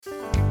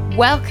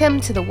Welcome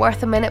to the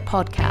Worth a Minute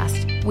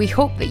podcast. We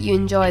hope that you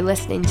enjoy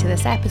listening to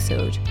this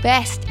episode.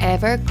 Best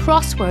ever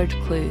crossword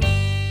clue.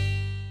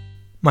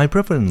 My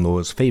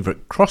brother-in-law's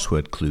favourite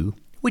crossword clue,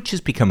 which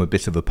has become a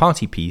bit of a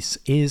party piece,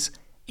 is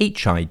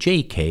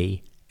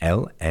HIJKLMNO,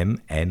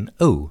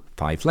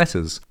 5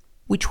 letters,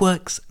 which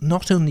works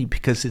not only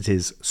because it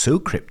is so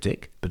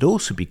cryptic, but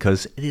also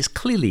because it is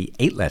clearly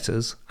 8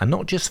 letters and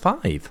not just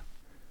 5.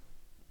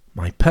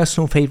 My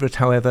personal favourite,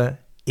 however,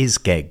 is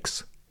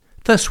gegs.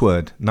 First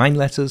word, 9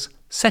 letters.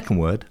 Second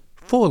word,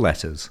 4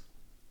 letters.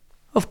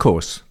 Of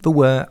course, there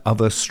were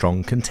other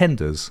strong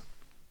contenders.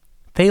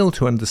 Fail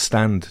to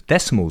understand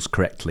decimals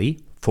correctly,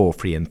 4,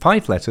 3 and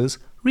 5 letters,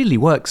 really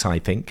works, I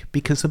think,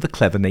 because of the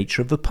clever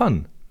nature of the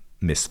pun.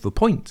 Miss the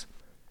point.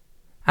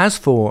 As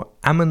for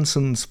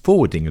Amundsen's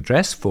forwarding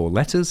address, 4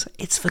 letters,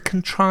 it's the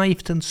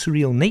contrived and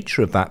surreal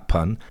nature of that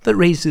pun that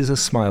raises a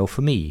smile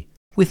for me,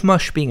 with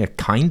mush being a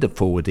kind of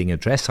forwarding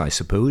address, I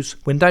suppose,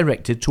 when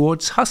directed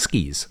towards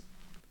huskies.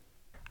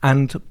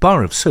 And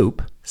bar of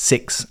soap,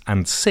 6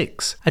 and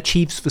 6,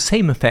 achieves the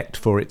same effect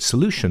for its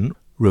solution,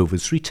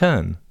 Rover's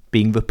Return,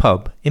 being the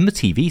pub in the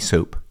TV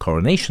soap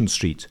Coronation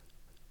Street.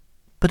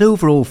 But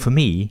overall for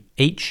me,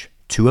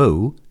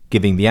 H2O,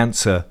 giving the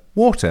answer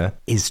water,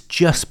 is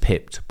just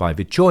pipped by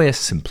the joyous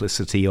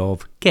simplicity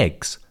of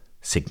gegs,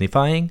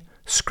 signifying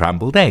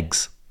scrambled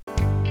eggs.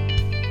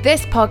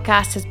 This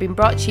podcast has been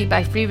brought to you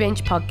by Free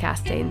Range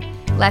Podcasting.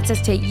 Let us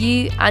take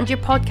you and your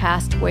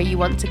podcast where you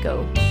want to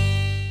go.